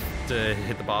time to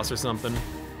hit the boss or something.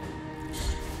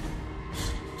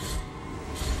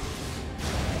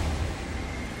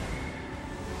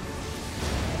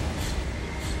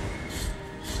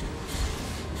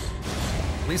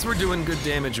 At least we're doing good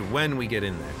damage when we get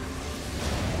in there.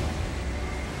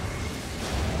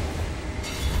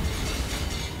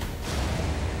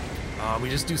 We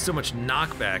just do so much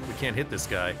knockback, we can't hit this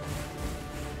guy.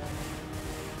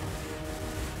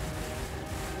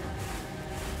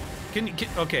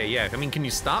 Okay, yeah, I mean, can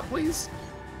you stop, please?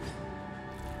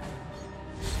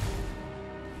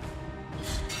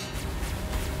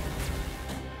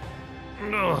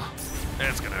 Ugh,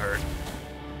 that's gonna hurt.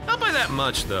 Not by that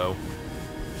much, though.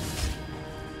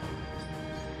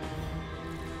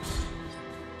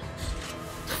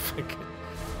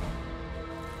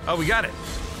 Oh, we got it.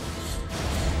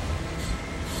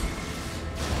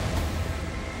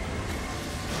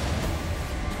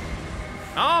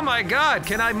 Oh my God,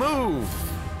 can I move?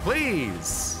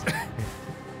 Please.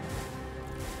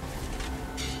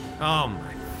 Oh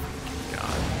my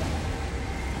God.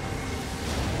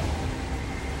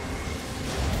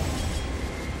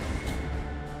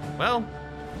 Well,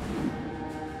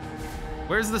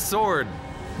 where's the sword?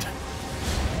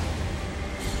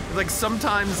 Like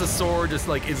sometimes the sword just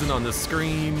like isn't on the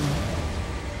screen.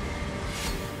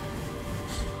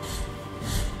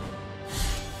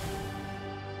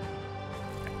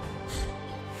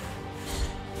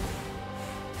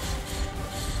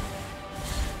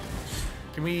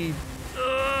 Can we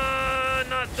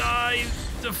not die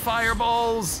to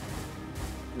fireballs?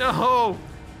 No,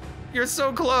 you're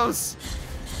so close.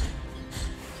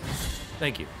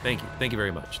 Thank you, thank you, thank you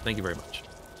very much. Thank you very much.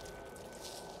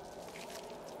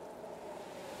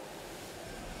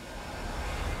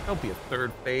 Don't be a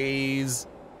third phase.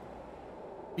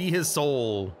 Be his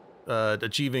soul.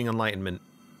 achieving enlightenment.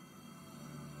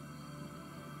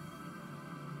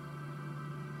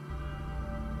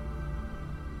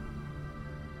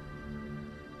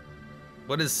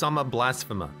 What is Summa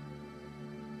Blasphema?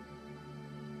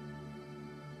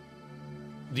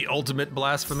 The ultimate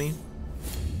blasphemy?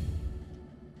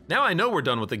 Now I know we're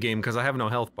done with the game because I have no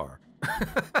health bar.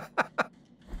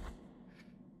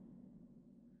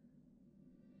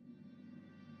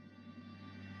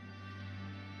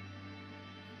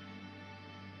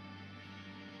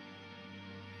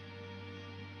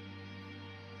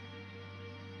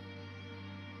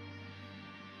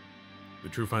 The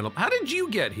true final. How did you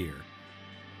get here?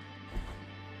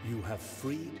 You have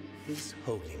freed His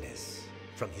Holiness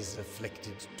from his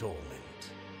afflicted torment.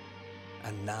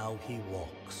 And now he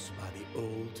walks by the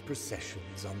old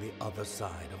processions on the other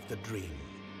side of the dream.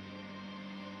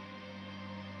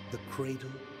 The cradle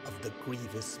of the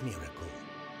grievous miracle,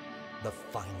 the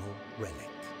final relic.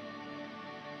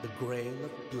 The grail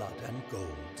of blood and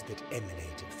gold that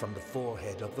emanated from the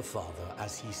forehead of the Father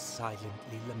as he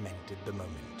silently lamented the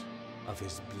moment of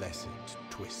his blessed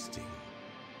twisting.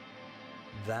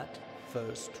 That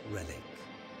first relic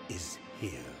is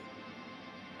here,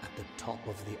 at the top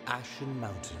of the Ashen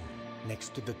Mountain,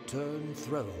 next to the turned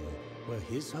throne where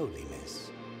His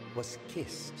Holiness was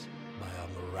kissed by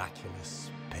a miraculous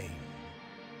pain.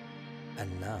 And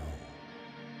now,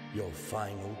 your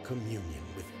final communion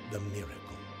with the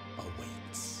miracle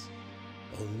awaits.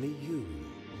 Only you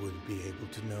will be able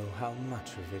to know how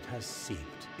much of it has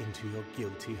seeped into your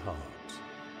guilty heart.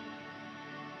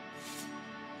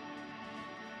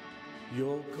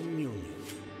 Your communion.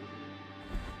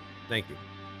 Thank you.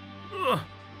 Ugh.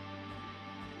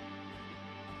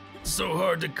 It's so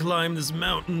hard to climb this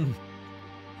mountain.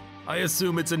 I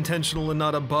assume it's intentional and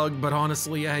not a bug, but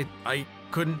honestly, I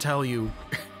couldn't tell you.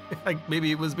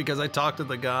 Maybe it was because I talked to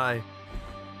the guy.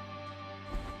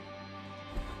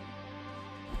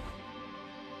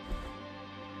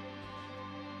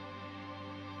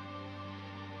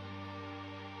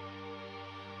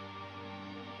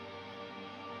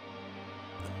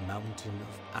 Mountain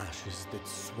of ashes that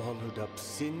swallowed up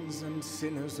sins and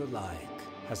sinners alike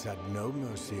has had no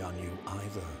mercy on you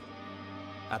either.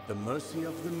 At the mercy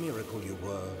of the miracle you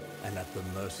were, and at the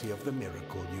mercy of the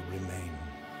miracle you remain.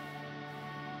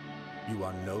 You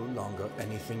are no longer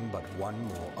anything but one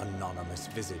more anonymous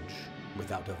visage,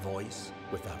 without a voice,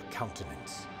 without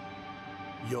countenance.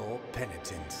 Your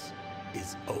penitence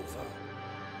is over.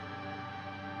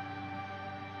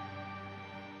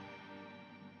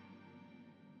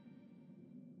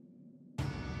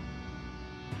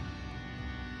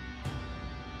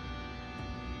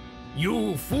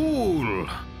 You fool!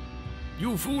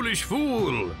 You foolish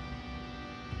fool!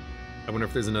 I wonder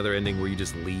if there's another ending where you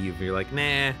just leave and you're like,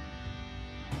 nah.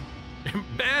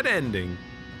 Bad ending.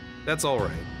 That's all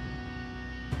right.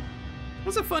 It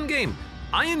was a fun game.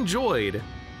 I enjoyed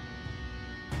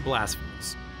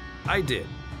Blasphemous. I did.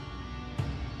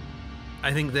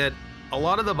 I think that a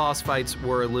lot of the boss fights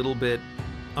were a little bit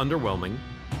underwhelming,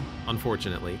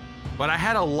 unfortunately. But I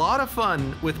had a lot of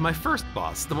fun with my first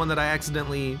boss, the one that I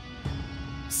accidentally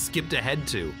skipped ahead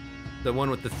to, the one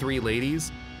with the 3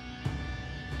 ladies.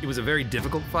 It was a very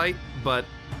difficult fight, but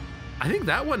I think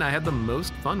that one I had the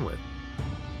most fun with.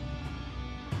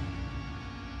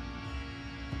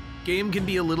 Game can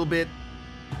be a little bit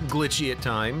glitchy at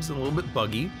times, and a little bit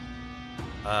buggy.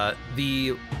 I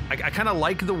kind of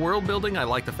like the world building. I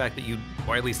like the fact that you,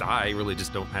 or at least I really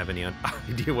just don't have any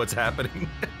idea what's happening.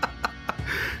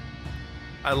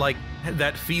 I like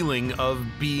that feeling of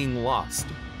being lost.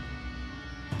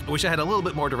 I wish I had a little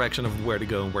bit more direction of where to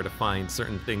go and where to find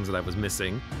certain things that I was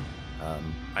missing.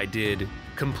 I did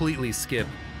completely skip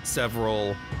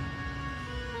several,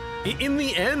 in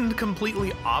the end,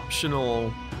 completely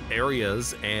optional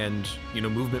areas and, you know,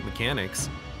 movement mechanics.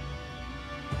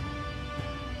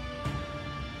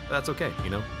 But that's okay, you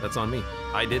know, that's on me.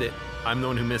 I did it. I'm the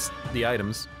one who missed the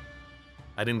items.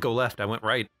 I didn't go left, I went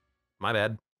right. My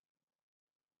bad.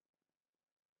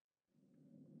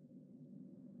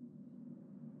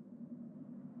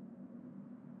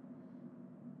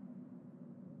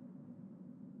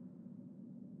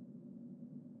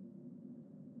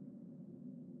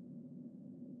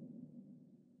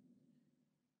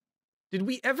 Did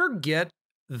we ever get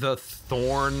the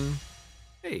thorn,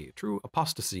 hey, true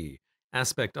apostasy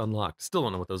aspect unlocked? Still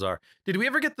don't know what those are. Did we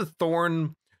ever get the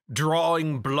thorn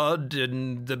drawing blood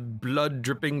and the blood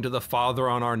dripping to the Father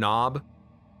on our knob?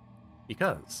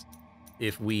 Because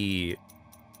if we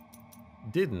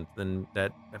didn't, then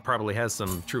that probably has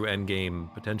some true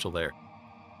endgame potential there.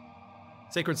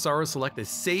 Sacred Sorrow, select a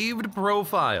saved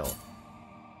profile.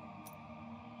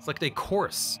 Select a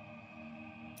course.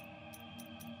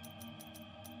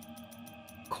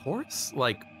 course?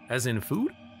 Like, as in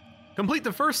food? Complete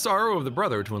the first sorrow of the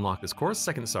brother to unlock this course.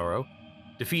 Second sorrow.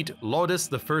 Defeat Laudus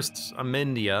the First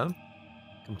Amendia.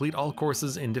 Complete all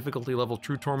courses in difficulty level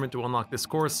True Torment to unlock this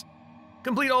course.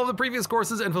 Complete all of the previous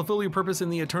courses and fulfill your purpose in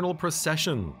the Eternal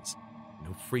Processions.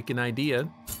 No freaking idea.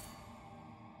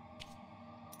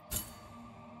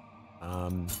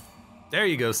 There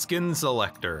you go, Skin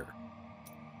Selector.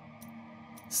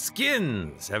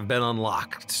 Skins have been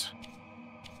unlocked.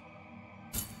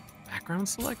 Background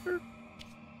Selector?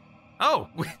 Oh,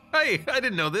 hey, I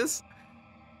didn't know this.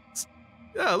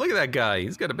 Yeah, look at that guy.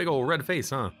 He's got a big old red face,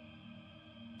 huh?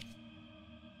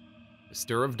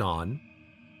 Stir of Dawn.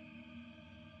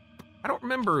 I don't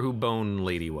remember who Bone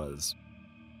Lady was.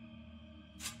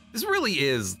 This really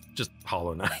is just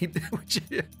Hollow Knight,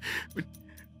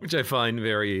 which I find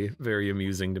very, very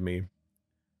amusing to me.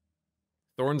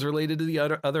 Thorns related to the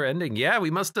other ending. Yeah, we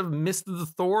must have missed the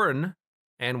thorn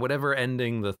and whatever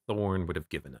ending the thorn would have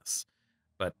given us.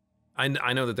 But I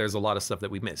know that there's a lot of stuff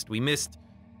that we missed. We missed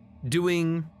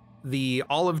doing the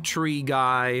olive tree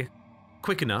guy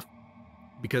quick enough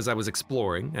because I was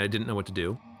exploring and I didn't know what to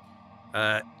do.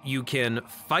 You can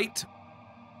fight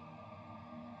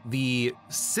the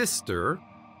sister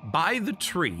by the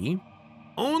tree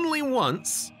only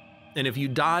once, and if you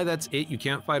die, that's it. You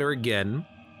can't fight her again.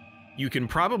 You can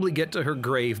probably get to her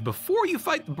grave before you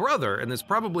fight the brother, and there's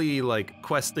probably like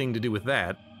questing to do with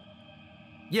that.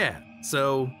 Yeah,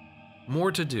 so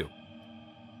more to do.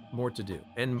 More to do.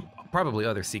 And probably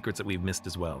other secrets that we've missed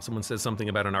as well. Someone says something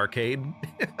about an arcade.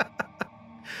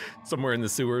 Somewhere in the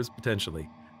sewers, potentially.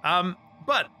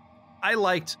 But I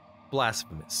liked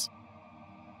Blasphemous.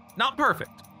 Not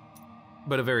perfect,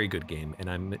 but a very good game, and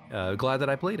I'm glad that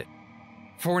I played it.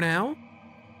 For now,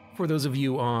 for those of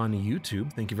you on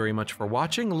YouTube, thank you very much for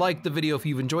watching. Like the video if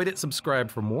you've enjoyed it, subscribe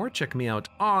for more. Check me out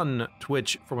on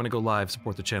Twitch for when I go live.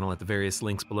 Support the channel at the various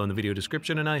links below in the video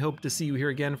description, and I hope to see you here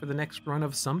again for the next run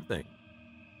of something.